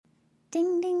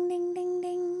Ding, ding, ding, ding,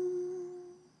 ding.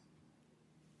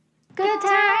 Good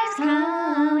times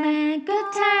come and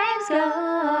good times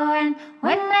go, and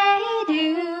when they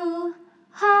do,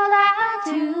 hold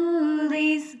on to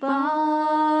these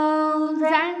bones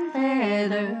and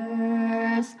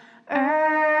feathers,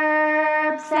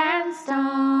 herbs and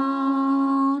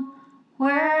stone,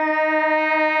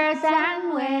 words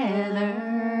and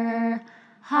weather,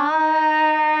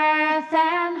 hearth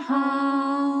and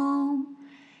home.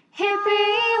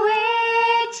 Hippie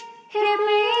witch,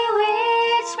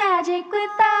 magic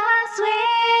with the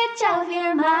switch of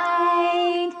your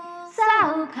mind.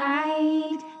 So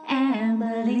kind and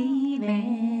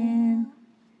believing.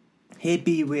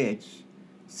 Hippie Witch,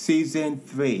 Season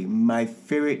 3, my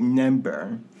favorite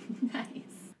number. Nice.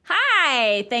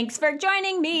 Hi, thanks for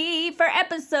joining me for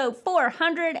episode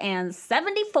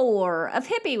 474 of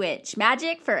Hippie Witch,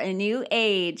 Magic for a New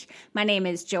Age. My name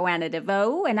is Joanna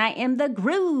DeVoe, and I am the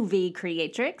groovy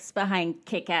creatrix behind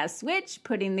Kick-Ass Witch,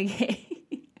 putting the...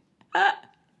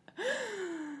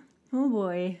 Oh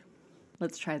boy.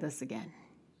 Let's try this again.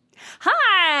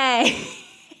 Hi!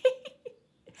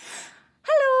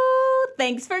 Hello!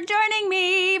 Thanks for joining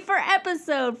me for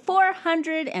episode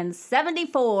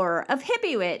 474 of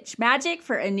Hippie Witch, Magic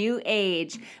for a New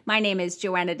Age. My name is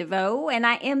Joanna DeVoe, and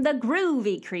I am the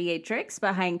groovy creatrix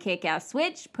behind Kick-Ass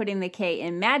Witch, putting the K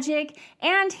in magic,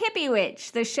 and Hippie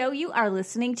Witch, the show you are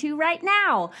listening to right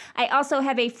now. I also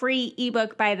have a free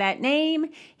ebook by that name,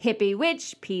 Hippie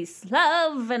Witch, Peace,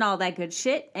 Love, and all that good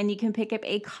shit, and you can pick up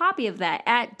a copy of that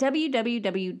at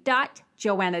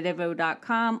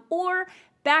www.joannadevoe.com or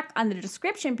back on the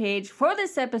description page for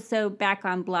this episode back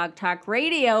on Blog Talk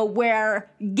Radio, where,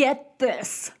 get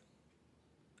this,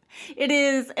 it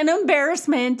is an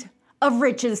embarrassment of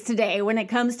riches today when it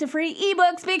comes to free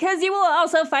ebooks, because you will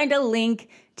also find a link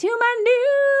to my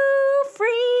new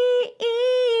free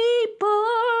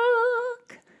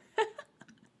ebook.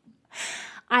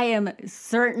 I am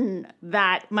certain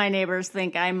that my neighbors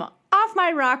think I'm off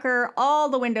my rocker. All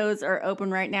the windows are open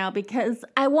right now because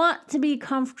I want to be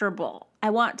comfortable.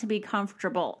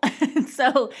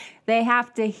 So they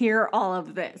have to hear all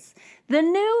of this. The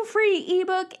new free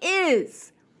ebook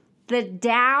is The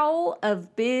Tao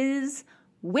of Biz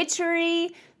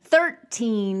Witchery,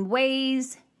 13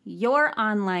 Ways Your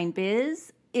Online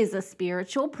Biz is a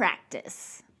Spiritual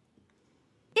Practice.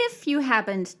 If you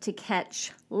happened to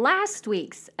catch last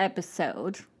week's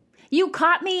episode, you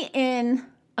caught me in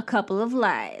a couple of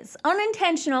lies.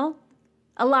 Unintentional.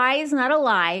 A lie is not a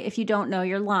lie if you don't know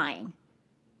you're lying.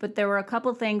 But there were a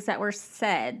couple things that were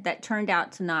said that turned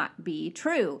out to not be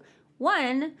true.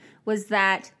 One was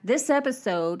that this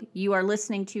episode you are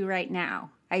listening to right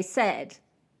now, I said,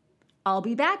 I'll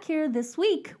be back here this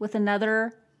week with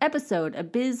another episode, a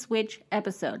Biz Witch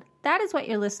episode. That is what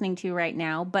you're listening to right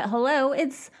now. But hello,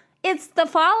 it's the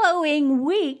following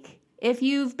week. If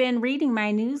you've been reading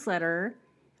my newsletter,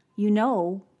 you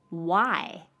know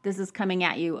why this is coming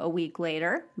at you a week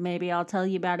later. Maybe I'll tell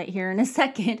you about it here in a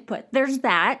second, but there's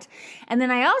that. And then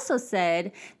I also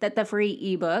said that the free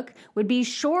ebook would be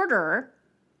shorter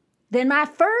than my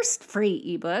first free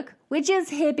ebook, which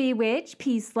is Hippie Witch,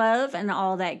 Peace, Love, and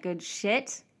all that good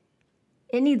shit.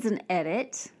 It needs an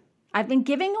edit. I've been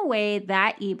giving away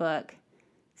that ebook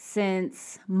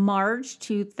since March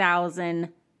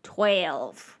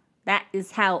 2012. That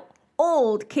is how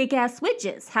old Kick-Ass Witch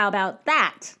is. How about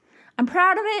that? I'm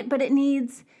proud of it, but it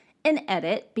needs an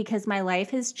edit because my life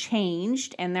has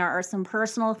changed and there are some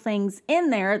personal things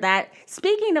in there that,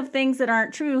 speaking of things that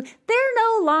aren't true, they're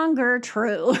no longer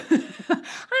true.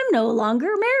 I'm no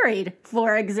longer married,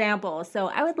 for example. So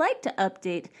I would like to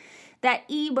update that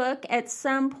ebook at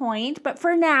some point, but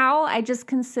for now, I just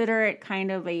consider it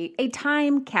kind of a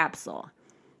time capsule.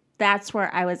 That's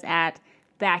where I was at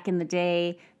back in the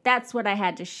day. That's what I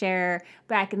had to share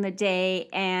back in the day.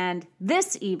 And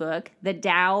this ebook, The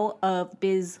Tao of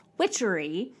Biz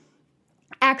Witchery,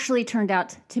 actually turned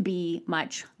out to be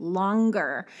much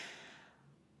longer.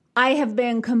 I have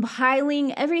been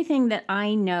compiling everything that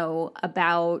I know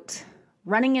about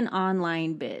running an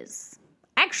online biz.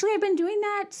 Actually, I've been doing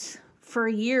that for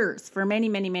years, for many,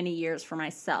 many, many years for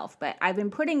myself, but I've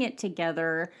been putting it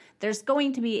together. There's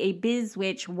going to be a Biz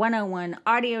Witch 101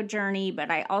 audio journey, but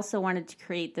I also wanted to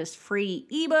create this free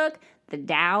ebook, The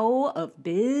Tao of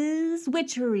Biz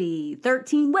Witchery,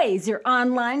 13 Ways Your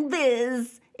Online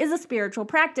Biz is a Spiritual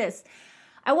Practice.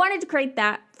 I wanted to create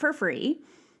that for free,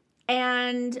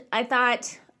 and I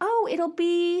thought, oh, it'll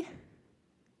be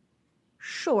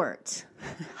short.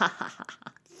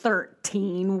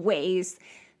 13 ways.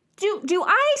 Do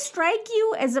I strike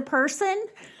you as a person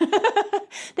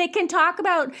that can talk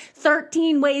about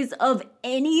 13 ways of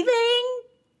anything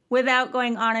without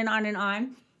going on and on and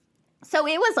on. So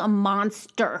it was a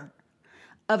monster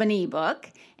of an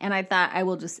ebook, and I thought I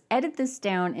will just edit this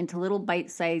down into little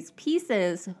bite-sized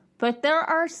pieces, but there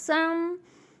are some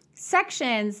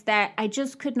sections that I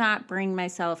just could not bring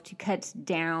myself to cut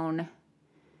down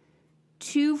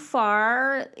too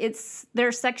far. There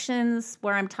are sections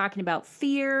where I'm talking about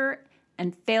fear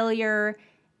and failure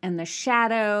and the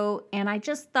shadow, and I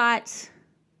just thought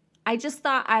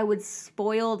I would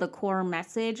spoil the core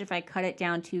message if I cut it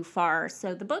down too far.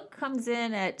 So the book comes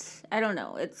in at, I don't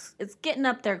know, it's getting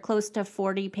up there close to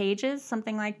 40 pages,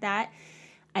 something like that.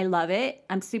 I love it.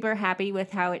 I'm super happy with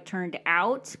how it turned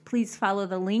out. Please follow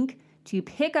the link to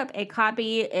pick up a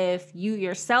copy if you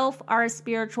yourself are a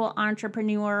spiritual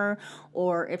entrepreneur,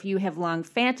 or if you have long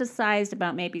fantasized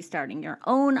about maybe starting your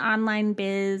own online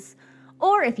biz,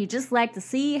 or if you just like to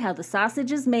see how the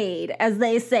sausage is made, as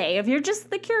they say. If you're just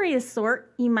the curious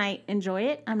sort, you might enjoy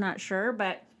it. I'm not sure,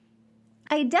 but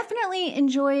I definitely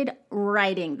enjoyed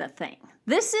writing the thing.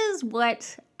 This is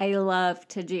what I love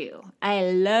to do.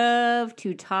 I love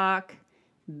to talk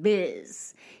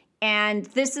biz. And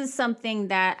this is something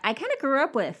that I kind of grew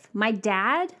up with. My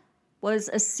dad was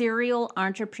a serial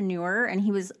entrepreneur, and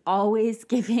he was always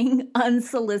giving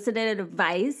unsolicited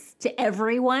advice to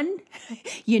everyone.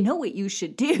 You know what you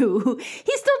should do.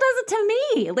 He still does it to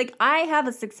me. Like, I have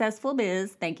a successful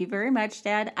biz. Thank you very much,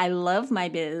 Dad. I love my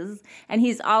biz. And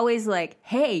he's always like,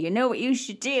 hey, you know what you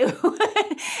should do?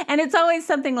 And it's always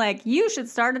something like, you should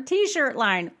start a t-shirt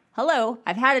line. Hello,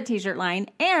 I've had a t-shirt line,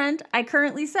 and I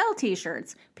currently sell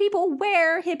t-shirts. People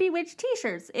wear Hippie Witch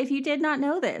t-shirts, if you did not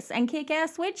know this, and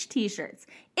Kick-Ass Witch t-shirts.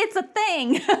 It's a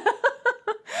thing.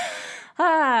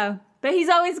 But he's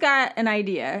always got an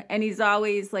idea, and he's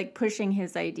always like pushing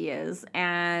his ideas,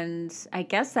 and I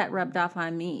guess that rubbed off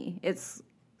on me. It's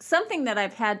something that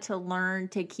I've had to learn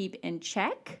to keep in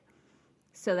check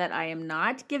so that I am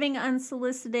not giving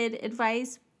unsolicited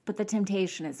advice. But the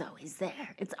temptation is always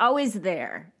there. It's always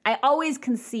there. I always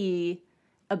can see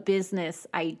a business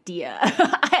idea.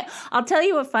 I'll tell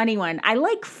you a funny one. I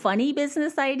like funny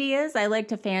business ideas. I like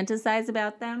to fantasize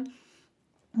about them.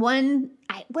 Where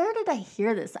did I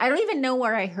hear this? I don't even know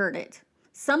where I heard it.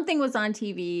 Something was on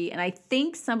TV, and I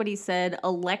think somebody said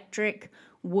electric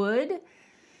wood,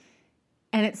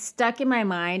 and it stuck in my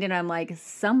mind, and I'm like,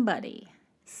 somebody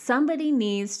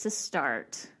needs to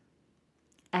start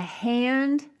a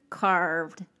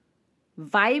hand-carved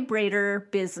vibrator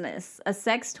business, a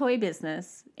sex toy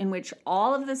business in which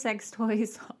all of the sex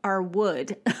toys are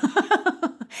wood,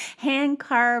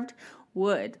 hand-carved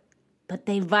wood, but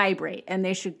they vibrate, and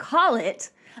they should call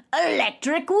it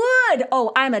electric wood.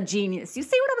 Oh, I'm a genius. You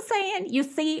see what I'm saying? You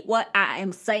see what I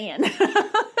am saying?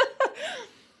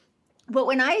 But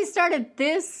when I started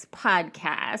this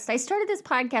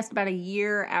podcast about a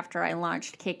year after I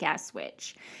launched Kick-Ass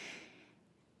Witch.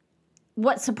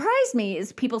 What surprised me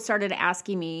is people started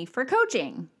asking me for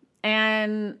coaching.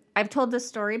 And I've told this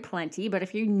story plenty, but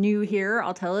if you're new here,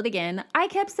 I'll tell it again. I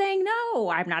kept saying, no,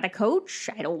 I'm not a coach.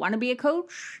 I don't want to be a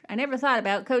coach. I never thought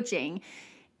about coaching.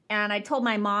 And I told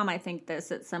my mom, I think,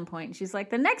 this at some point. She's like,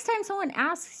 the next time someone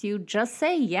asks you, just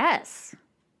say yes.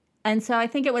 And so I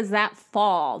think it was that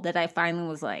fall that I finally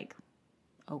was like,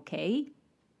 okay,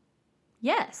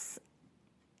 yes.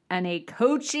 And a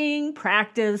coaching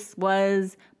practice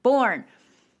was born.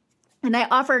 And I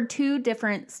offered 2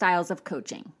 different styles of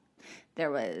coaching.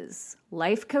 There was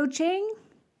life coaching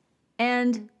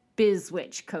and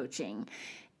BizWitch coaching.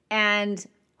 And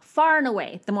far and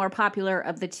away, the more popular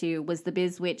of the 2 was the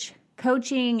BizWitch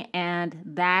coaching. And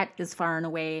that is far and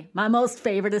away my most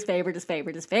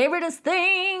favoriteest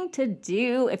thing to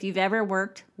do. If you've ever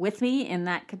worked with me in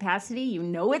that capacity, you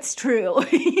know it's true.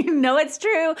 You know it's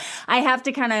true. I have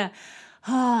to kind of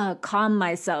calm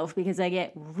myself because I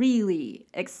get really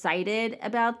excited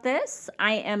about this.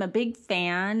 I am a big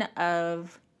fan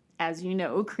of, as you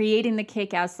know, creating the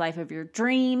kick-ass life of your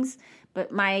dreams.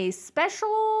 But my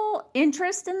special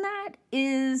interest in that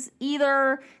is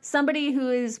either somebody who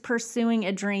is pursuing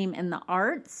a dream in the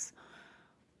arts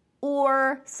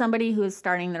or somebody who is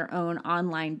starting their own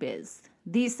online biz.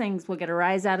 These things will get a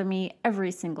rise out of me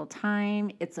every single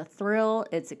time. It's a thrill.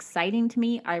 It's exciting to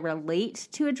me. I relate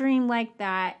to a dream like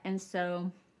that. And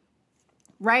so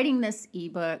writing this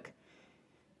ebook,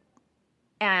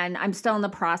 and I'm still in the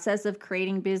process of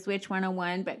creating BizWitch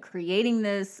 101, but creating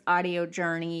this audio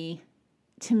journey,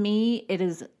 to me, it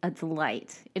is a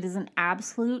delight. It is an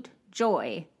absolute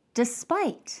joy,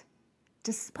 despite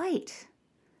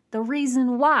the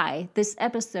reason why this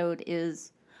episode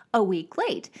is a week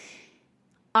late.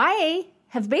 I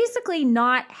have basically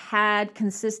not had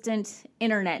consistent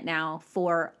internet now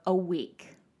for a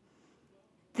week.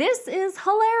 This is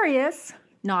hilarious.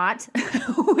 Not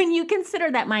when you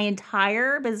consider that my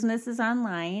entire business is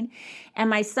online and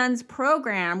my son's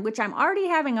program, which I'm already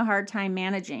having a hard time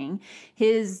managing,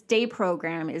 his day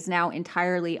program is now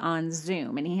entirely on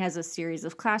Zoom and he has a series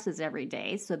of classes every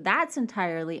day. So that's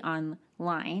entirely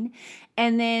online.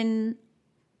 And then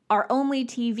our only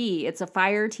TV, it's a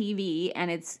Fire TV and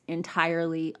it's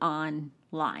entirely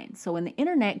online. So when the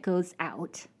internet goes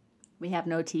out, we have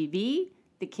no TV,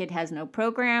 the kid has no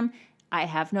program, I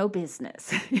have no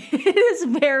business. It is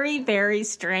very, very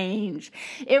strange.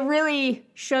 It really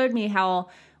showed me how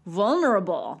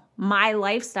vulnerable my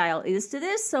lifestyle is to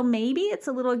this. So maybe it's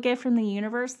a little gift from the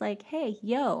universe like, hey,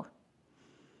 yo,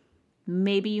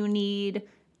 maybe you need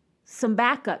some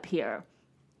backup here.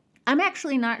 I'm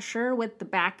actually not sure what the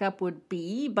backup would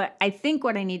be, but I think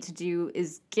what I need to do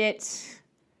is get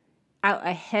out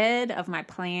ahead of my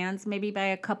plans, maybe by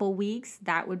a couple weeks.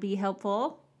 That would be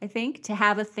helpful. I think, to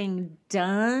have a thing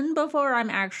done before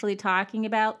I'm actually talking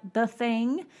about the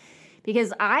thing,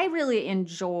 because I really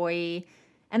enjoy,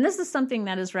 and this is something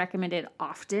that is recommended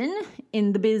often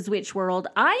in the BizWitch world,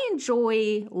 I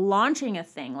enjoy launching a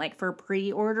thing like for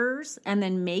pre-orders and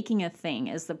then making a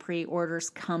thing as the pre-orders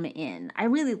come in. I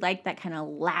really like that kind of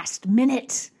last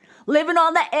minute, living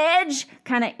on the edge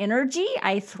kind of energy.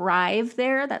 I thrive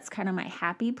there. That's kind of my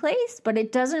happy place, but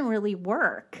it doesn't really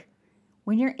work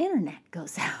when your internet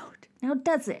goes out. Now,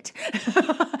 does it?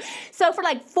 So for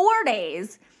like 4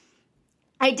 days,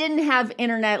 I didn't have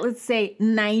internet, let's say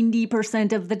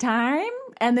 90% of the time.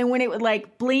 And then when it would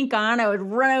like blink on, I would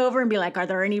run over and be like, are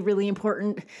there any really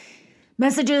important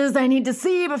messages I need to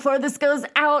see before this goes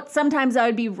out? Sometimes I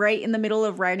would be right in the middle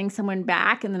of writing someone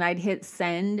back and then I'd hit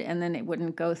send and then it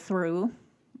wouldn't go through.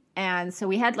 And so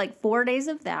we had like 4 days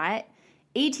of that.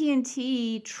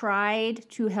 AT&T tried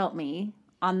to help me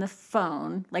on the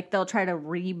phone. Like they'll try to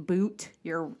reboot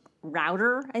your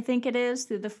router, I think it is,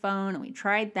 through the phone. And we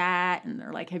tried that. And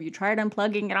they're like, have you tried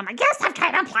unplugging it? I'm like, yes, I've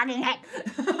tried unplugging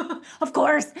it. Of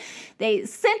course. They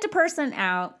sent a person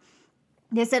out.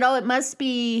 They said, oh, it must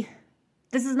be,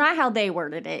 this is not how they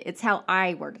worded it. It's how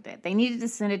I worded it. They needed to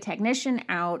send a technician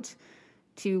out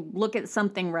to look at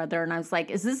something rather. And I was like,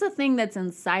 is this a thing that's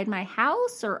inside my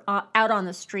house or out on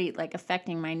the street, like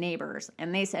affecting my neighbors?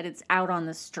 And they said it's out on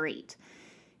the street,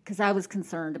 because I was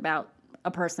concerned about a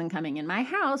person coming in my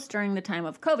house during the time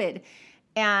of COVID.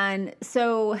 And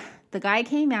so the guy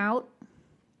came out,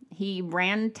 he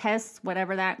ran tests,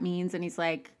 whatever that means, and he's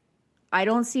like, I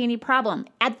don't see any problem.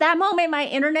 At that moment, my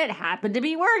internet happened to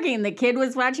be working. The kid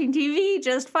was watching TV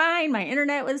just fine. My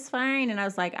internet was fine. And I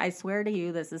was like, I swear to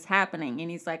you, this is happening.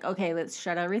 And he's like, okay, let's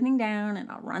shut everything down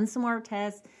and I'll run some more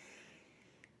tests.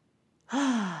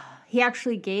 He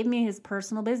actually gave me his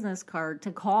personal business card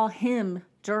to call him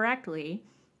directly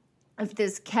if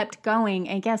this kept going.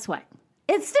 And guess what?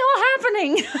 It's still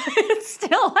happening. It's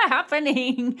still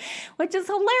happening, which is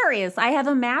hilarious. I have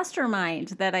a mastermind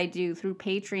that I do through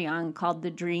Patreon called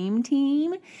The Dream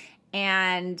Team.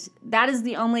 And that is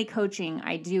the only coaching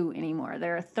I do anymore.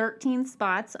 There are 13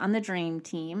 spots on the Dream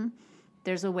Team.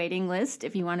 There's a waiting list.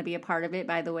 If you want to be a part of it,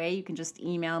 by the way, you can just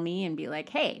email me and be like,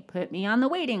 hey, put me on the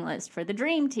waiting list for the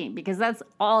Dream Team, because that's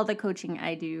all the coaching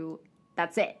I do.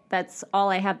 That's it. That's all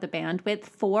I have the bandwidth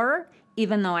for,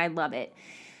 even though I love it.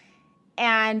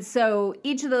 And so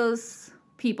each of those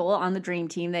people on the Dream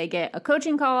Team, they get a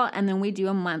coaching call, and then we do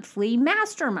a monthly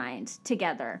mastermind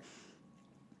together.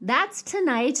 That's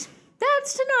tonight.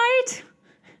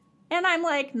 And I'm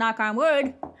like, knock on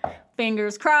wood,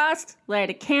 fingers crossed, light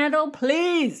a candle.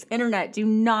 Please, internet, do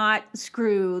not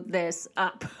screw this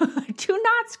up. Do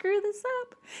not screw this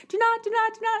up. Do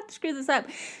not screw this up.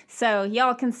 So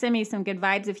y'all can send me some good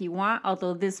vibes if you want,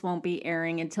 although this won't be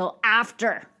airing until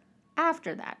after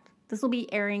that. This will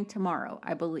be airing tomorrow,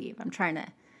 I believe. I'm trying to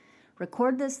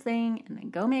record this thing and then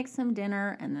go make some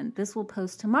dinner, and then this will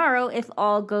post tomorrow if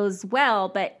all goes well.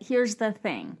 But here's the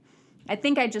thing. I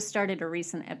think I just started a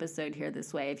recent episode here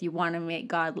this way. If you want to make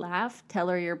God laugh, tell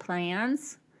her your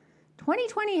plans.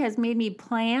 2020 has made me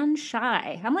plan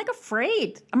shy. I'm like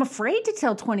afraid. I'm afraid to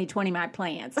tell 2020 my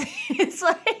plans. It's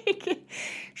like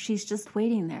she's just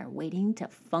waiting there, waiting to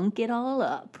funk it all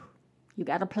up. You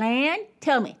got a plan?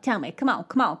 Tell me. Come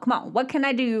on. What can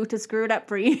I do to screw it up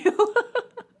for you?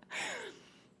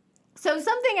 So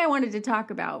something I wanted to talk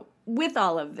about with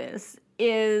all of this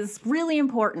is really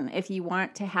important if you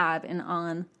want to have an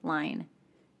online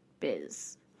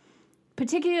biz.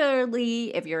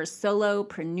 Particularly if you're a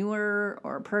solopreneur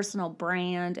or a personal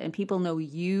brand and people know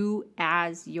you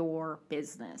as your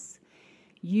business.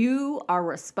 You are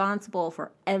responsible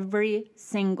for every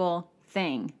single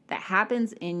thing that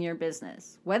happens in your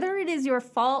business, whether it is your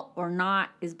fault or not,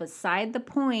 is beside the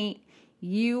point.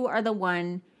 You are the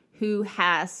one who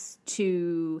has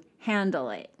to handle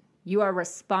it. You are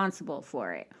responsible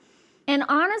for it. And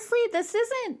honestly, this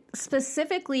isn't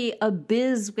specifically a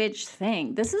BizWitch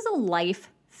thing. This is a life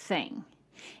thing.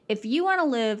 If you want to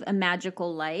live a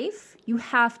magical life, you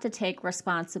have to take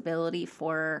responsibility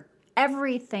for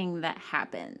everything that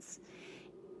happens.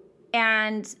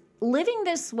 And living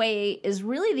this way is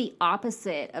really the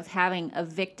opposite of having a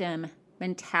victim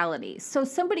mentality. So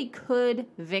somebody could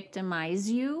victimize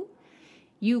you.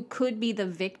 You could be the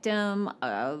victim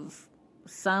of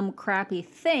some crappy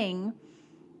thing.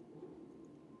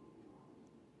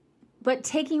 But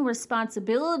taking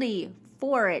responsibility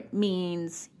for it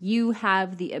means you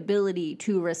have the ability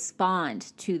to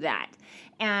respond to that.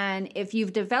 And if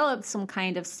you've developed some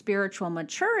kind of spiritual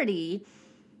maturity,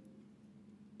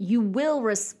 you will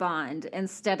respond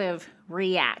instead of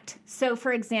react. So,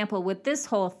 for example, with this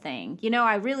whole thing,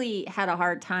 I really had a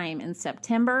hard time in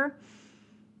September.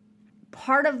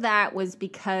 Part of that was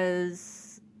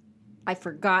because I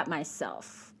forgot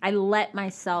myself. I let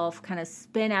myself kind of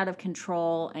spin out of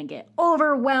control and get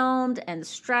overwhelmed and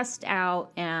stressed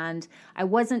out, and I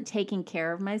wasn't taking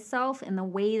care of myself in the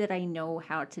way that I know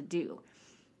how to do.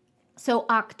 So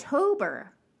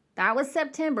October, that was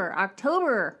September,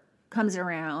 October comes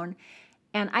around,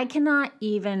 and I cannot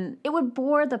even, it would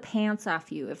bore the pants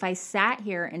off you if I sat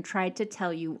here and tried to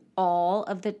tell you all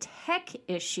of the tech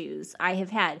issues I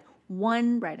have had,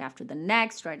 one right after the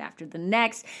next, right after the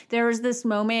next. There was this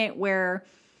moment where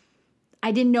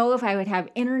I didn't know if I would have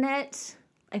internet.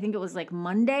 I think it was like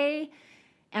Monday.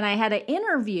 And I had an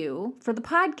interview for the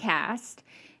podcast.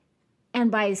 And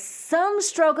by some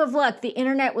stroke of luck, the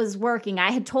internet was working.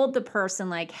 I had told the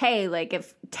person hey,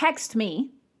 if text me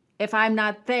if I'm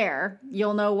not there,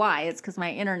 you'll know why. It's because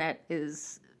my internet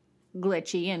is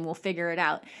glitchy and we'll figure it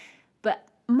out. But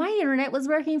my internet was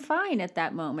working fine at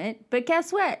that moment. But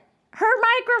guess what? Her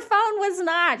microphone was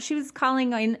not. She was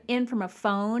calling in from a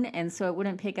phone, and so it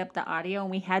wouldn't pick up the audio, and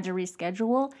we had to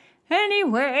reschedule.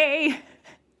 Anyway,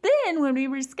 then when we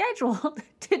rescheduled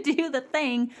to do the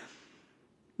thing,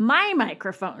 my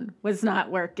microphone was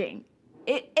not working.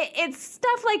 It's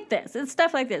stuff like this. It's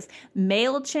stuff like this.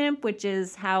 MailChimp, which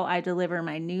is how I deliver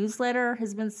my newsletter,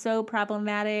 has been so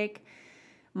problematic.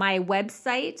 My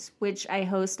website, which I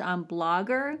host on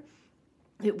Blogger,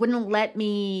 it wouldn't let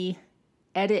me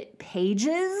edit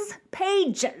pages.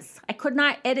 I could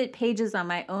not edit pages on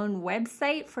my own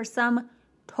website for some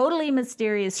totally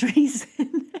mysterious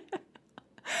reason.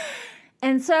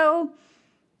 And so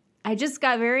I just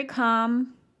got very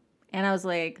calm and I was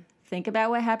like, think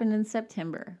about what happened in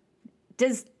September.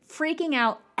 Does freaking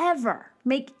out ever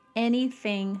make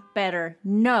anything better?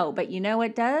 No, but you know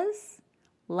what does?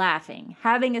 Laughing,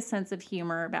 having a sense of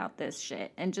humor about this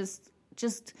shit, and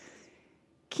just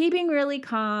keeping really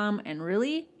calm and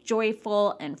really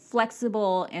joyful and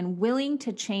flexible and willing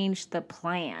to change the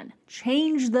plan.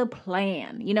 Change the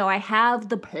plan. I have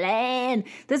the plan.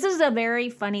 This is a very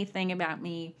funny thing about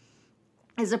me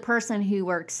as a person who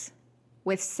works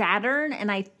with Saturn, and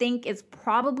I think it's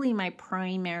probably my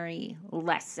primary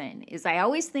lesson, is I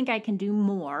always think I can do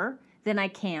more than I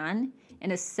can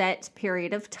in a set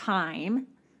period of time.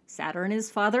 Saturn is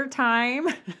Father Time.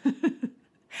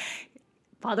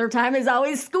 Father Time is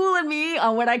always schooling me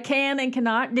on what I can and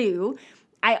cannot do.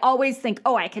 I always think,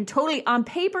 I can totally, on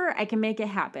paper, I can make it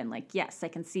happen. Yes, I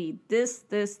can see this.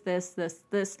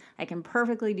 I can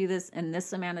perfectly do this in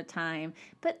this amount of time.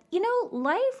 But,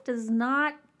 life does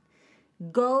not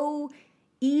go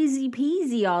easy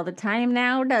peasy all the time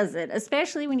now, does it?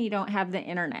 Especially when you don't have the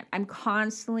internet. I'm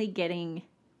constantly getting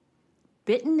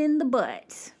bitten in the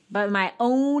butt by my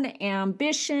own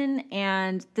ambition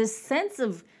and this sense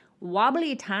of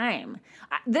wobbly time.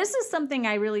 This is something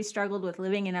I really struggled with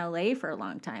living in LA for a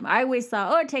long time. I always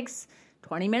thought, it takes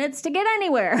 20 minutes to get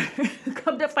anywhere.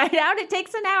 Come to find out, it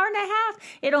takes an hour and a half.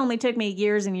 It only took me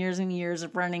years and years and years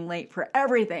of running late for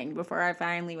everything before I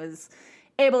finally was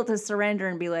able to surrender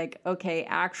and be like, okay,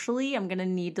 actually, I'm going to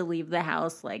need to leave the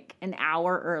house an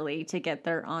hour early to get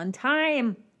there on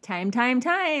time. Time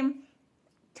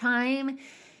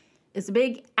is a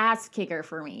big ass kicker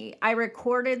for me. I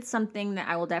recorded something that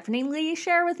I will definitely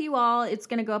share with you all. It's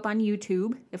going to go up on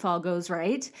YouTube if all goes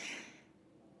right.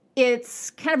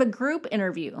 It's kind of a group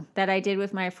interview that I did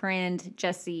with my friend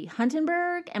Jesse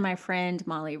Huntenberg and my friend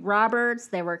Molly Roberts.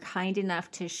 They were kind enough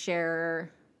to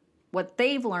share what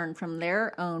they've learned from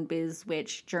their own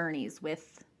BizWitch journeys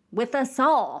with us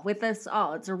all.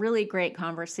 It's a really great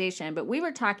conversation. But we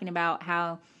were talking about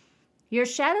how your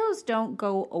shadows don't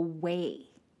go away.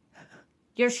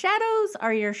 Your shadows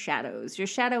are your shadows. Your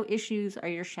shadow issues are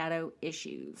your shadow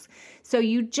issues. So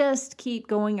you just keep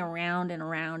going around and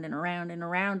around and around and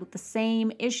around with the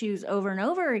same issues over and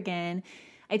over again.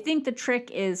 I think the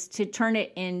trick is to turn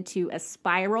it into a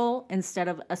spiral instead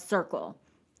of a circle.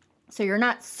 So you're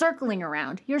not circling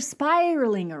around, you're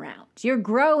spiraling around. You're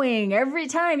growing every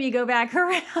time you go back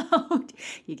around.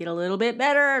 You get a little bit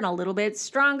better and a little bit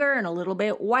stronger and a little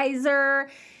bit wiser.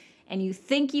 And you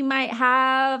think you might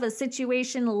have a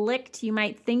situation licked. You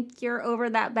might think you're over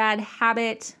that bad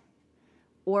habit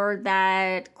or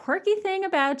that quirky thing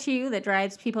about you that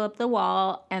drives people up the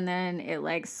wall. And then it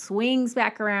like swings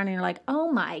back around and you're like,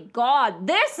 oh my God,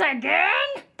 this again?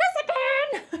 This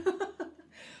again?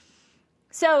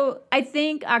 So I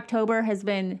think October has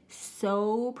been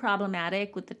so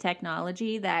problematic with the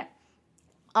technology that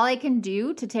all I can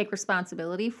do to take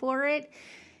responsibility for it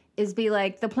is be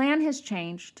like, the plan has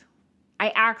changed.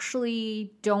 I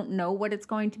actually don't know what it's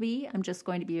going to be. I'm just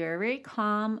going to be very, very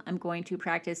calm. I'm going to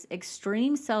practice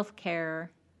extreme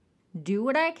self-care, do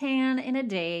what I can in a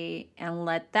day, and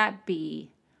let that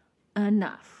be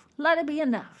enough. Let it be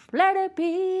enough. Let it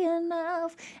be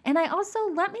enough. And I also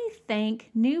let me thank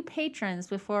new patrons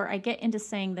before I get into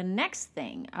saying the next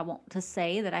thing I want to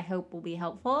say that I hope will be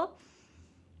helpful.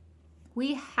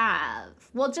 We have,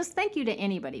 well, just thank you to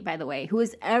anybody, by the way, who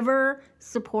has ever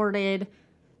supported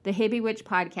the Hippie Witch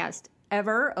podcast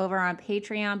ever over on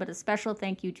Patreon, but a special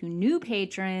thank you to new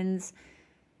patrons.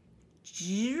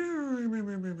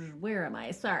 Where am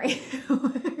I? Sorry.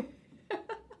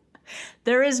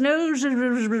 There is no,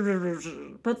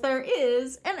 but there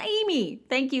is an Amy.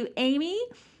 Thank you, Amy.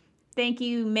 Thank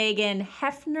you, Megan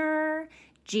Hefner,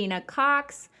 Gina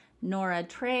Cox, Nora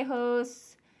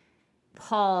Trejos,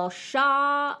 Paul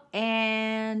Shaw,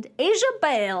 and Asia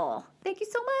Bale. Thank you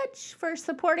so much for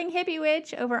supporting Hippie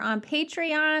Witch over on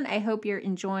Patreon. I hope you're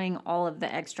enjoying all of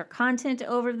the extra content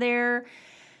over there.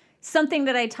 Something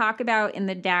that I talk about in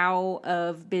the Tao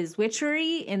of Biz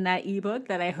Witchery in that ebook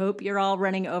that I hope you're all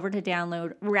running over to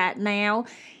download right now.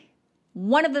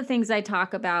 One of the things I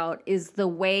talk about is the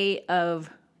way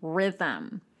of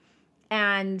rhythm.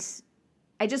 And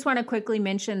I just want to quickly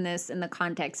mention this in the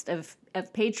context of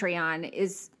Patreon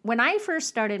is when I first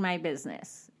started my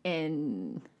business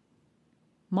in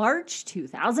March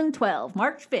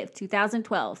 5th,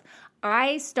 2012,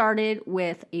 I started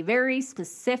with a very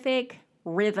specific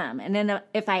rhythm. And then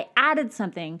if I added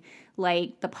something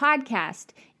like the podcast,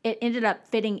 it ended up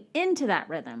fitting into that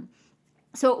rhythm.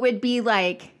 So it would be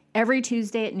like every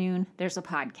Tuesday at noon, there's a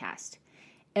podcast.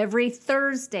 Every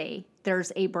Thursday,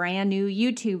 there's a brand new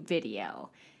YouTube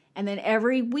video. And then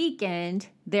every weekend,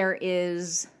 there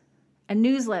is a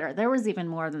newsletter. There was even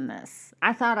more than this.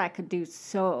 I thought I could do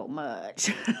so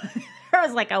much. There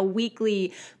was like a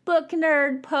weekly book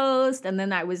nerd post, and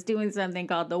then I was doing something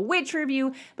called the Witch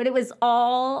Review, but it was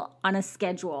all on a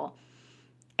schedule.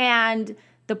 And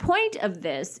the point of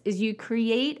this is you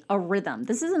create a rhythm.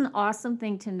 This is an awesome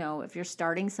thing to know if you're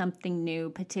starting something new,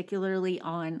 particularly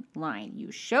online.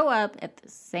 You show up at the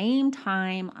same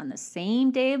time, on the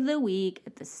same day of the week,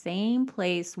 at the same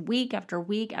place, week after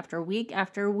week after week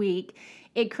after week.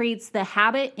 It creates the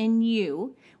habit in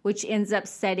you, which ends up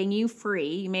setting you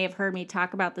free. You may have heard me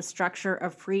talk about the structure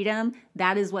of freedom.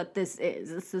 That is what this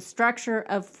is. It's the structure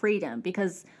of freedom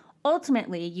because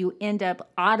ultimately you end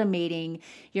up automating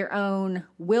your own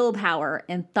willpower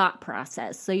and thought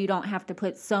process. So you don't have to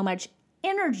put so much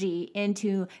energy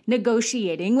into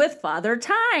negotiating with Father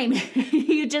Time.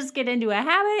 You just get into a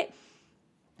habit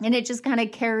and it just kind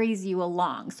of carries you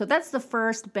along. So that's the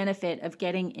first benefit of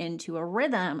getting into a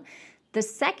rhythm. The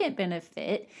second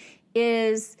benefit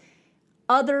is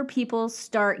other people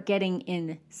start getting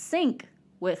in sync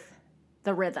with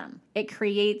the rhythm. It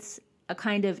creates a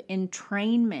kind of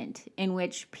entrainment in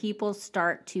which people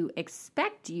start to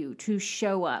expect you to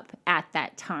show up at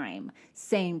that time,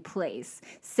 same place,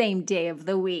 same day of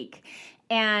the week.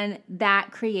 And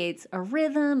that creates a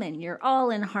rhythm and you're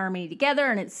all in harmony together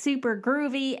and it's super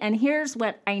groovy. And here's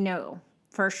what I know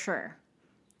for sure.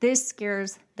 This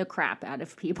scares the crap out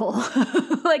of people.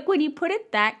 Like when you put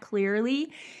it that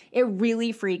clearly, it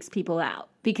really freaks people out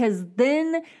because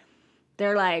then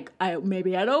they're like,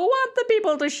 maybe I don't want the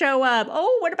people to show up.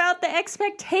 Oh, what about the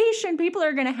expectation? People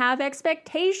are going to have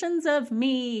expectations of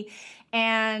me.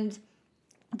 And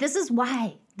this is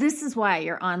why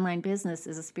your online business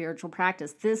is a spiritual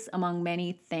practice. This, among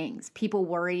many things, people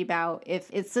worry about if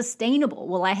it's sustainable.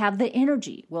 Will I have the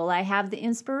energy? Will I have the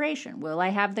inspiration? Will I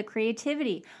have the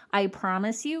creativity? I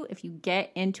promise you, if you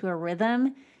get into a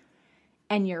rhythm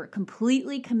and you're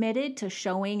completely committed to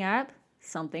showing up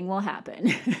something will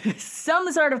happen.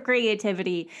 Some sort of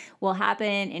creativity will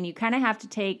happen, and you kind of have to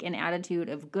take an attitude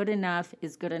of good enough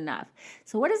is good enough.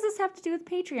 So what does this have to do with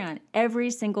Patreon? Every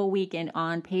single weekend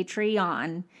on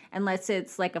Patreon, unless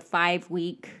it's like a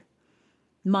 5-week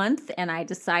month and I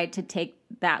decide to take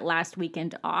that last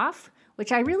weekend off,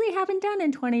 which I really haven't done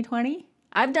in 2020.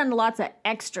 I've done lots of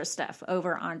extra stuff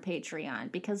over on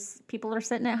Patreon because people are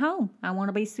sitting at home. I want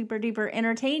to be super duper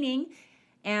entertaining,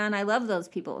 and I love those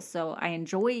people, so I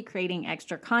enjoy creating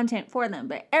extra content for them.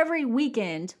 But every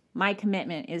weekend, my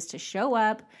commitment is to show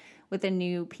up with a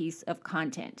new piece of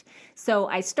content. So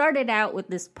I started out with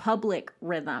this public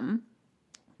rhythm.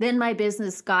 Then my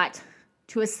business got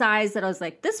to a size that I was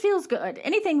like, this feels good.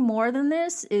 Anything more than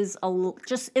this is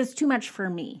too much for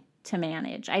me to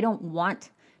manage. I don't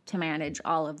want to manage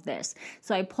all of this.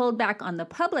 So I pulled back on the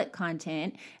public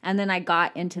content, and then I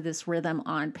got into this rhythm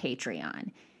on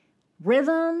Patreon.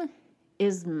 Rhythm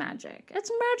is magic.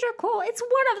 It's magical. It's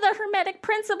one of the Hermetic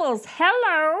principles.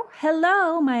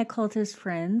 Hello, my occultist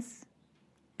friends.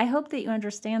 I hope that you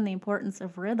understand the importance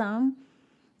of rhythm.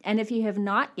 And if you have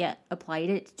not yet applied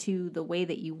it to the way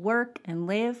that you work and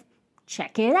live,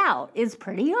 check it out. It's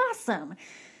pretty awesome.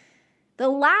 The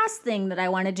last thing that I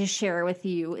wanted to share with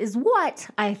you is what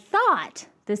I thought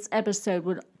this episode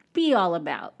would be all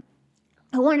about.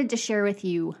 I wanted to share with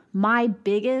you my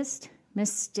biggest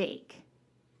mistake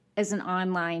as an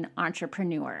online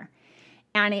entrepreneur.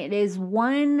 And it is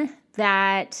one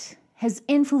that has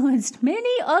influenced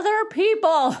many other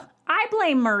people. I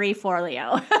blame Marie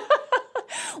Forleo.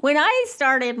 When I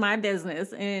started my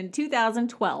business in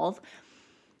 2012,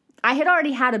 I had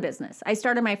already had a business. I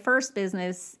started my first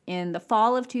business in the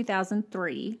fall of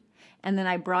 2003, and then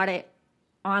I brought it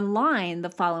online the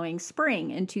following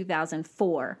spring in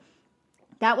 2004.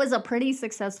 That was a pretty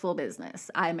successful business.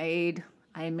 I made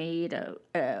a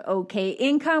okay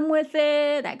income with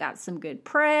it. I got some good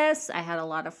press. I had a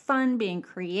lot of fun being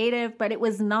creative, but it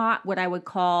was not what I would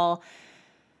call,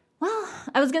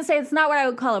 I was going to say it's not what I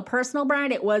would call a personal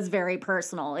brand. It was very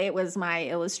personal. It was my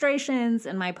illustrations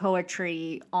and my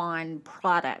poetry on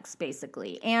products,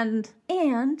 basically. And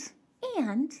it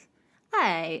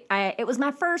was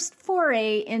my first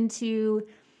foray into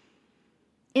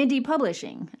indie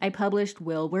publishing. I published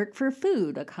Will Work for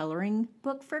Food, a coloring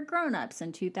book for grown-ups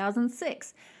in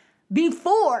 2006,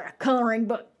 before coloring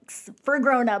books for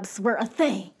grown-ups were a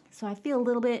thing. So I feel a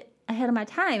little bit ahead of my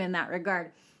time in that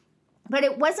regard. But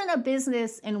it wasn't a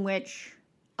business in which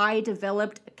I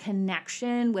developed a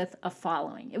connection with a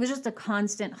following. It was just a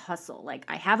constant hustle. Like,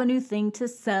 I have a new thing to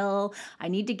sell. I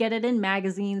need to get it in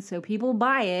magazines so people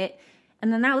buy it.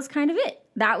 And then that was kind of it.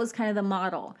 That was kind of the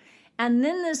model. And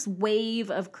then this wave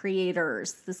of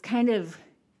creators, this kind of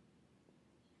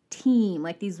team,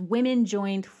 like these women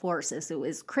joined forces. It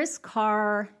was Chris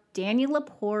Carr, Danielle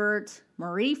Laporte,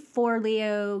 Marie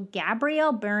Forleo,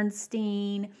 Gabrielle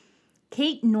Bernstein,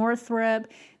 Kate Northrup.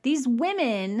 These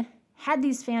women had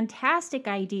these fantastic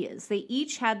ideas. They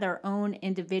each had their own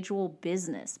individual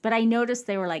business, but I noticed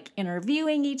they were like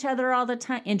interviewing each other all the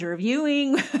time,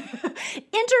 interviewing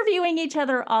each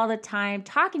other all the time,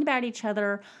 talking about each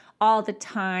other all the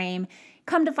time.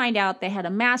 Come to find out, they had a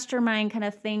mastermind kind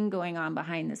of thing going on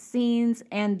behind the scenes,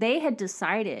 and they had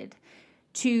decided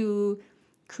to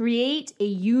create a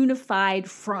unified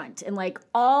front and like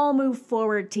all move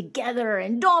forward together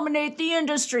and dominate the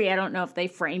industry. I don't know if they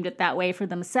framed it that way for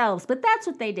themselves, but that's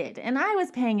what they did. And I was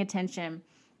paying attention,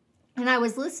 and I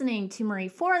was listening to Marie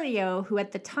Forleo, who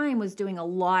at the time was doing a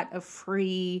lot of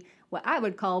free, what I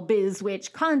would call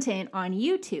BizWitch content on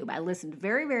YouTube. I listened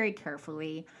very, very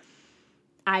carefully.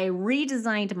 I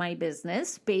redesigned my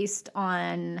business based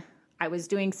on, I was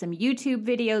doing some YouTube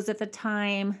videos at the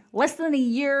time, less than a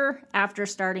year after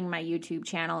starting my YouTube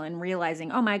channel and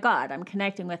realizing, oh my God, I'm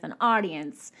connecting with an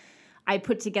audience. I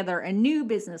put together a new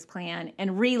business plan and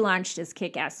relaunched as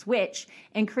Kick-Ass Witch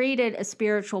and created a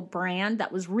spiritual brand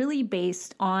that was really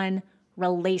based on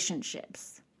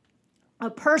relationships. A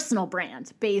personal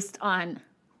brand based on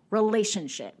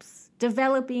relationships.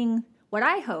 Developing what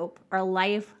I hope are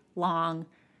lifelong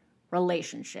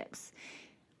relationships.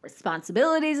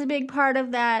 Responsibility is a big part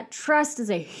of that. Trust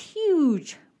is a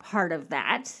huge part of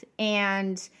that.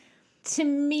 And to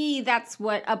me, that's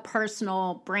what a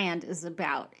personal brand is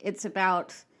about. It's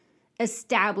about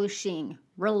establishing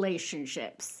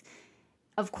relationships.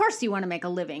 Of course, you want to make a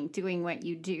living doing what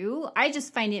you do. I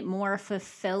just find it more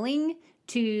fulfilling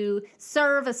to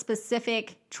serve a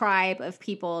specific tribe of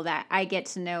people that I get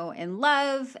to know and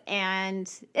love.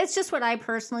 And it's just what I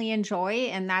personally enjoy.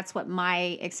 And that's what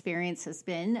my experience has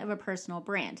been of a personal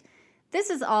brand. This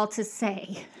is all to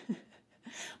say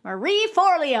Marie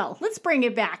Forleo. Let's bring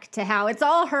it back to how it's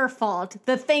all her fault.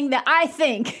 The thing that I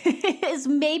think is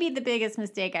maybe the biggest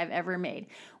mistake I've ever made.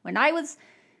 When I was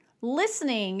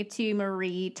listening to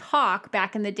Marie talk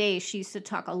back in the day, she used to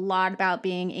talk a lot about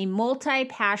being a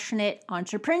multi-passionate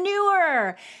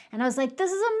entrepreneur. And I was like,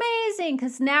 this is amazing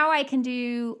because now I can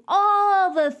do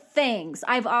all the things.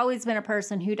 I've always been a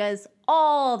person who does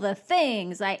all the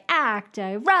things. I act,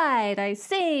 I write, I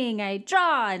sing, I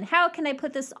draw. And how can I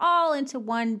put this all into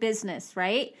one business,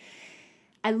 right?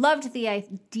 I loved the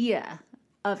idea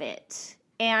of it.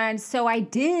 And so I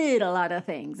did a lot of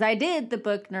things. I did the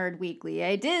Book Nerd Weekly.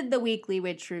 I did the Weekly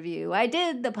Witch Review. I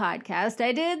did the podcast.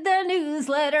 I did the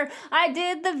newsletter. I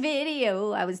did the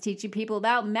video. I was teaching people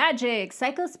about magic,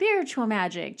 psychospiritual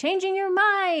magic, changing your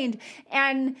mind.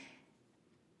 And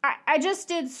I just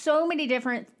did so many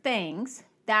different things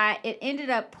that it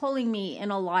ended up pulling me in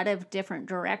a lot of different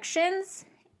directions.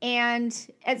 And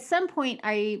at some point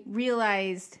I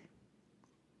realized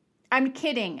I'm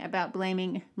kidding about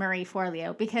blaming Marie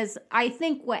Forleo because I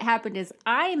think what happened is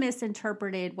I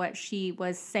misinterpreted what she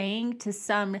was saying to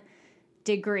some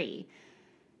degree.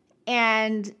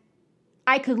 And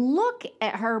I could look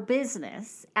at her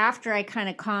business after I kind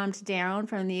of calmed down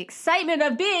from the excitement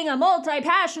of being a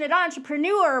multi-passionate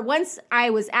entrepreneur once I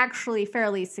was actually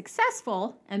fairly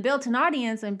successful and built an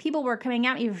audience and people were coming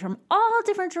at me from all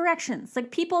different directions.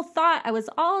 Like people thought I was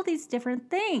all these different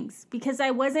things because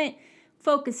I wasn't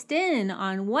focused in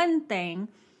on one thing.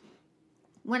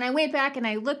 When I went back and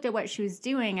I looked at what she was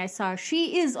doing, I saw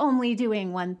she is only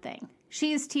doing one thing.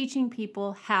 She is teaching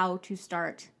people how to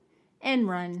start and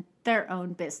run their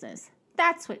own business.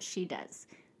 That's what she does.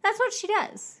 That's what she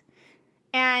does.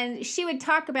 And she would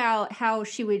talk about how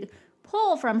she would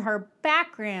pull from her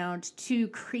background to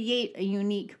create a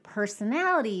unique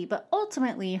personality, but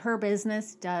ultimately her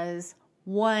business does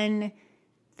one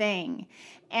thing.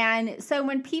 And so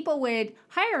when people would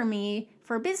hire me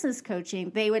for business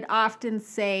coaching, they would often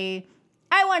say,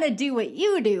 I want to do what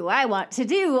you do. I want to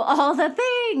do all the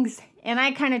things. And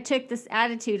I kind of took this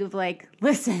attitude of like,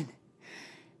 listen,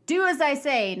 do as I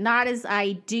say, not as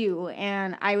I do.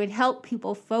 And I would help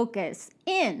people focus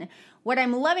in. What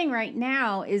I'm loving right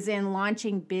now is in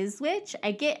launching BizWitch,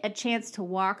 I get a chance to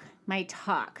walk my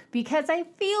talk because I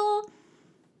feel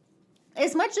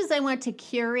as much as I want to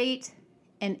curate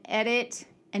and edit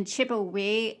and chip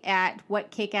away at what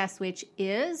Kick-Ass Witch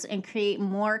is and create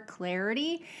more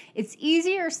clarity, it's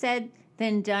easier said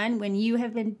than done when you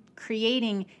have been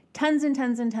creating tons and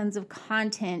tons and tons of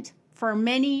content for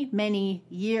many, many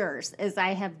years, as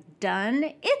I have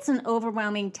done. It's an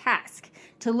overwhelming task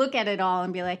to look at it all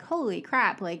and be like, holy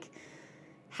crap, like,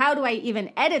 how do I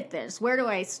even edit this? Where do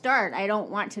I start? I don't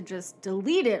want to just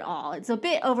delete it all. It's a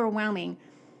bit overwhelming.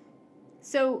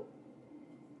 So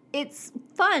it's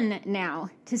fun now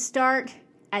to start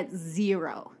at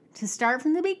zero, to start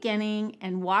from the beginning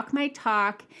and walk my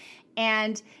talk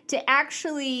and to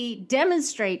actually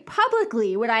demonstrate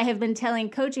publicly what I have been telling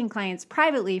coaching clients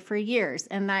privately for years.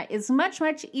 And that is much,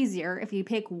 much easier if you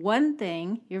pick one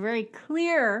thing, you're very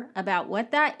clear about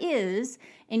what that is,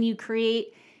 and you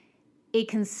create a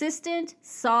consistent,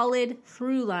 solid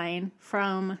through line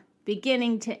from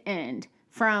beginning to end.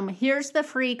 From here's the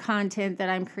free content that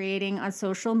I'm creating on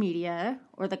social media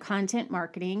or the content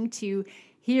marketing to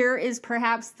here is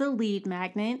perhaps the lead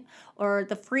magnet or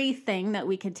the free thing that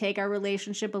we can take our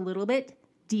relationship a little bit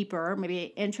deeper, maybe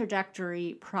an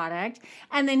introductory product.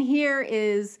 And then here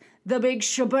is the big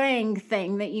shebang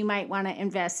thing that you might want to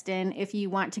invest in if you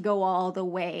want to go all the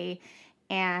way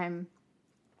and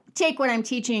take what I'm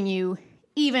teaching you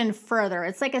even further.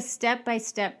 It's like a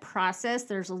step-by-step process.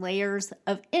 There's layers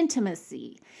of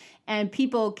intimacy, and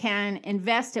people can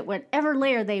invest at whatever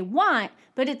layer they want,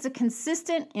 but it's a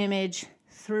consistent image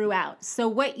throughout. So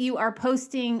what you are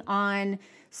posting on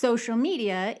social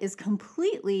media is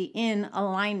completely in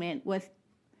alignment with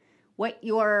what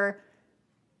your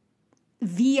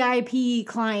VIP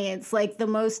clients, like the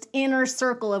most inner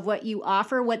circle of what you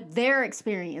offer, what their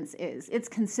experience is. It's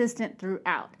consistent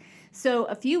throughout. So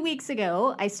a few weeks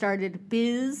ago, I started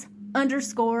biz_witch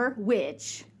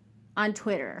on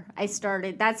Twitter.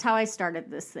 That's how I started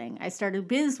this thing. I started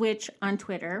BizWitch on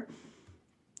Twitter,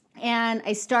 and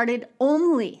I started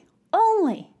only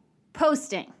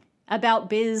posting about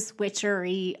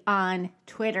BizWitchery on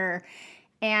Twitter.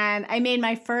 And I made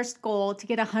my first goal to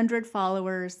get 100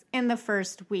 followers in the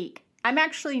first week. I'm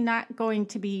actually not going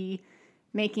to be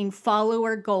making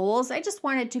follower goals. I just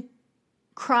wanted to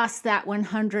cross that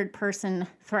 100 person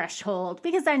threshold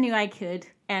because I knew I could,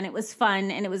 and it was fun,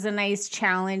 and it was a nice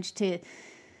challenge to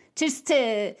just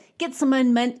to get some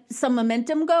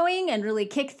momentum going and really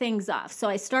kick things off. So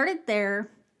I started there,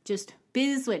 just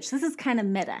BizWitch. This is kind of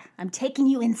meta. I'm taking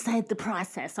you inside the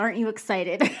process. Aren't you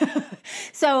excited?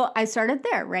 So I started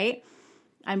there, right?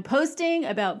 I'm posting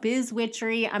about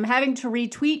BizWitchery. I'm having to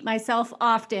retweet myself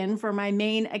often for my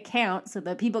main account so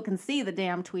that people can see the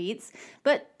damn tweets.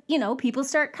 But, people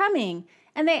start coming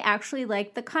and they actually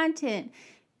like the content.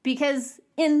 Because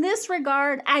in this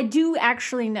regard, I do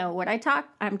actually know what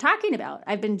I'm talking about.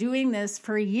 I've been doing this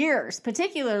for years,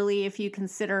 particularly if you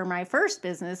consider my first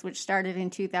business, which started in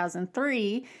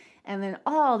 2003, and then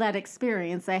all that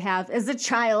experience I have as a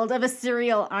child of a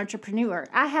serial entrepreneur.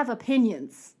 I have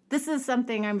opinions. This is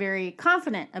something I'm very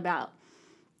confident about.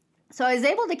 So I was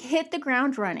able to hit the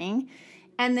ground running.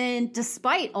 And then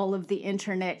despite all of the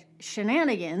internet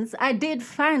shenanigans, I did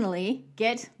finally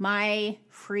get my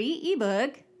free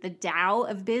ebook, The Tao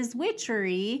of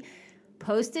BizWitchery,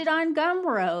 posted on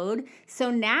Gumroad.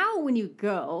 So now when you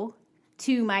go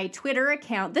to my Twitter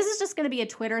account, this is just going to be a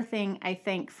Twitter thing, I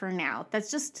think, for now.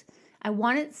 I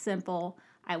want it simple.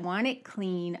 I want it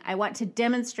clean. I want to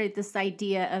demonstrate this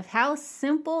idea of how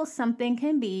simple something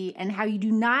can be and how you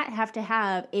do not have to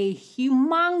have a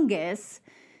humongous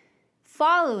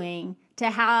following to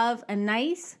have a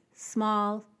nice,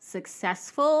 small,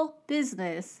 successful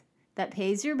business that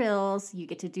pays your bills. You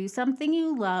get to do something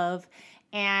you love,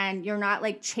 and you're not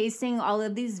like chasing all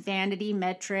of these vanity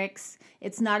metrics.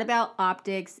 It's not about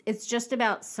optics. It's just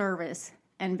about service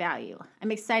and value.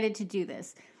 I'm excited to do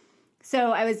this.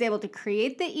 So I was able to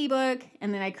create the ebook,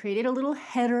 and then I created a little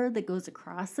header that goes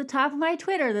across the top of my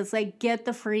Twitter that's like, get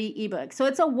the free ebook. So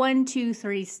it's a 1, 2,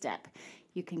 3 step.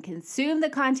 You can consume the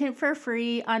content for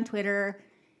free on Twitter,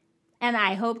 and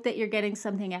I hope that you're getting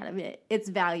something out of it. It's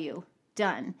value.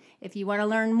 Done. If you want to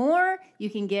learn more, you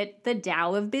can get The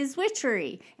Tao of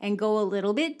BizWitchery and go a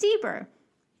little bit deeper.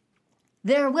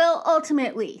 There will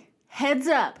ultimately, heads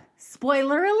up,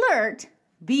 spoiler alert,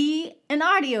 be an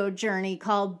audio journey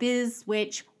called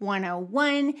BizWitch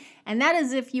 101, and that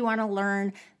is if you want to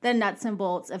learn the nuts and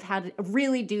bolts of how to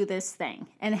really do this thing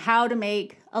and how to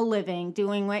make a living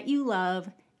doing what you love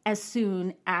as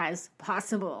soon as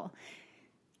possible.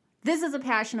 This is a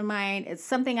passion of mine. It's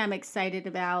something I'm excited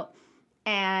about,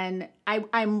 and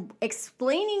I'm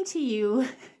explaining to you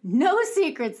no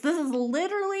secrets. This is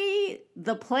literally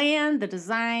the plan, the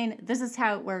design. This is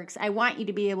how it works. I want you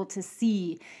to be able to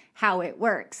see how it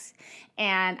works.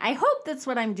 And I hope that's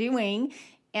what I'm doing.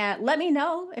 And let me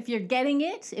know if you're getting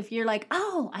it, if you're like,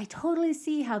 oh, I totally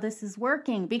see how this is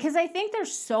working. Because I think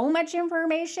there's so much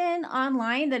information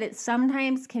online that it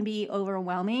sometimes can be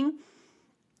overwhelming.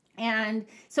 And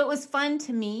so it was fun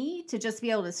to me to just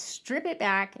be able to strip it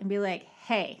back and be like,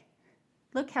 hey,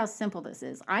 look how simple this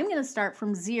is. I'm going to start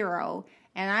from zero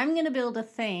and I'm going to build a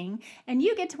thing, and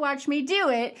you get to watch me do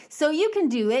it so you can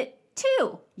do it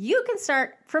too. You can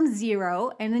start from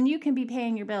zero, and then you can be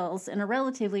paying your bills in a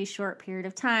relatively short period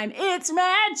of time. It's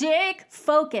magic.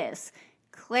 Focus,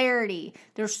 clarity.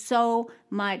 There's so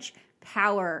much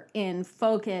power in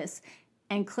focus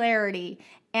and clarity.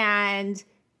 And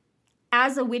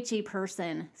as a witchy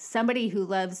person, somebody who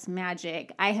loves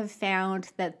magic, I have found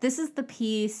that this is the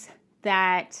piece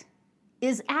that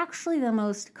is actually the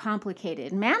most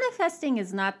complicated. Manifesting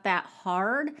is not that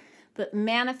hard, but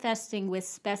manifesting with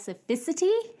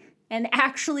specificity and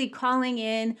actually calling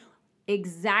in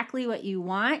exactly what you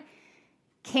want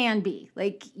can be.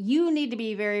 Like, you need to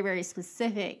be very, very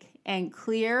specific and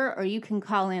clear, or you can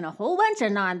call in a whole bunch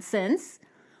of nonsense,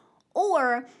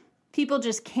 or people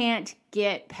just can't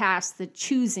get past the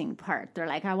choosing part. They're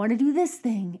like, I want to do this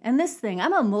thing and this thing.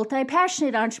 I'm a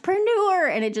multi-passionate entrepreneur.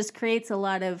 And it just creates a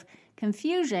lot of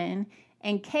confusion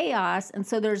and chaos. And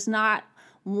so there's not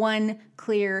one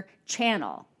clear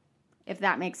channel, if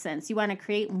that makes sense. You want to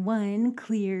create one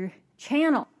clear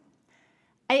channel.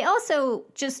 I also,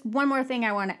 just one more thing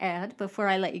I want to add before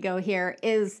I let you go here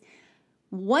is,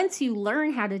 once you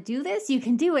learn how to do this, you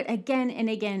can do it again and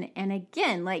again and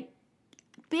again. Like,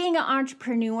 being an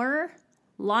entrepreneur,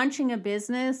 launching a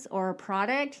business or a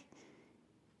product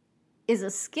is a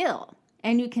skill,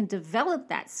 and you can develop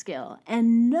that skill,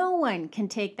 and no one can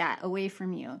take that away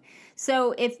from you.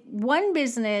 So if one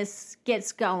business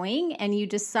gets going and you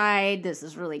decide this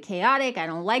is really chaotic, I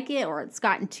don't like it, or it's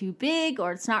gotten too big,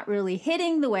 or it's not really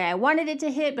hitting the way I wanted it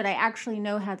to hit, but I actually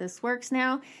know how this works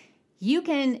now, you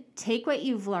can take what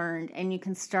you've learned and you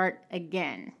can start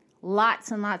again.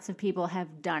 Lots and lots of people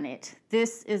have done it.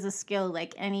 This is a skill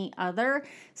like any other.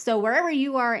 So wherever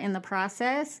you are in the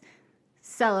process,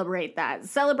 celebrate that.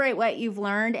 Celebrate what you've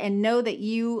learned and know that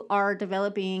you are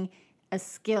developing a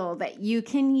skill that you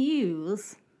can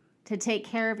use to take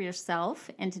care of yourself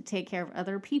and to take care of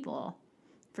other people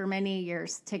for many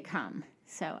years to come.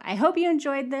 So I hope you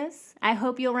enjoyed this. I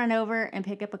hope you'll run over and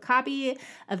pick up a copy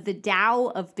of The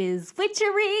Tao of Biz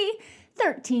Witchery,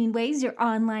 13 Ways Your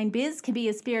Online Biz Can Be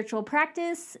a Spiritual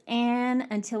Practice. And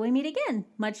until we meet again,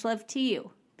 much love to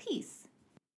you. Peace.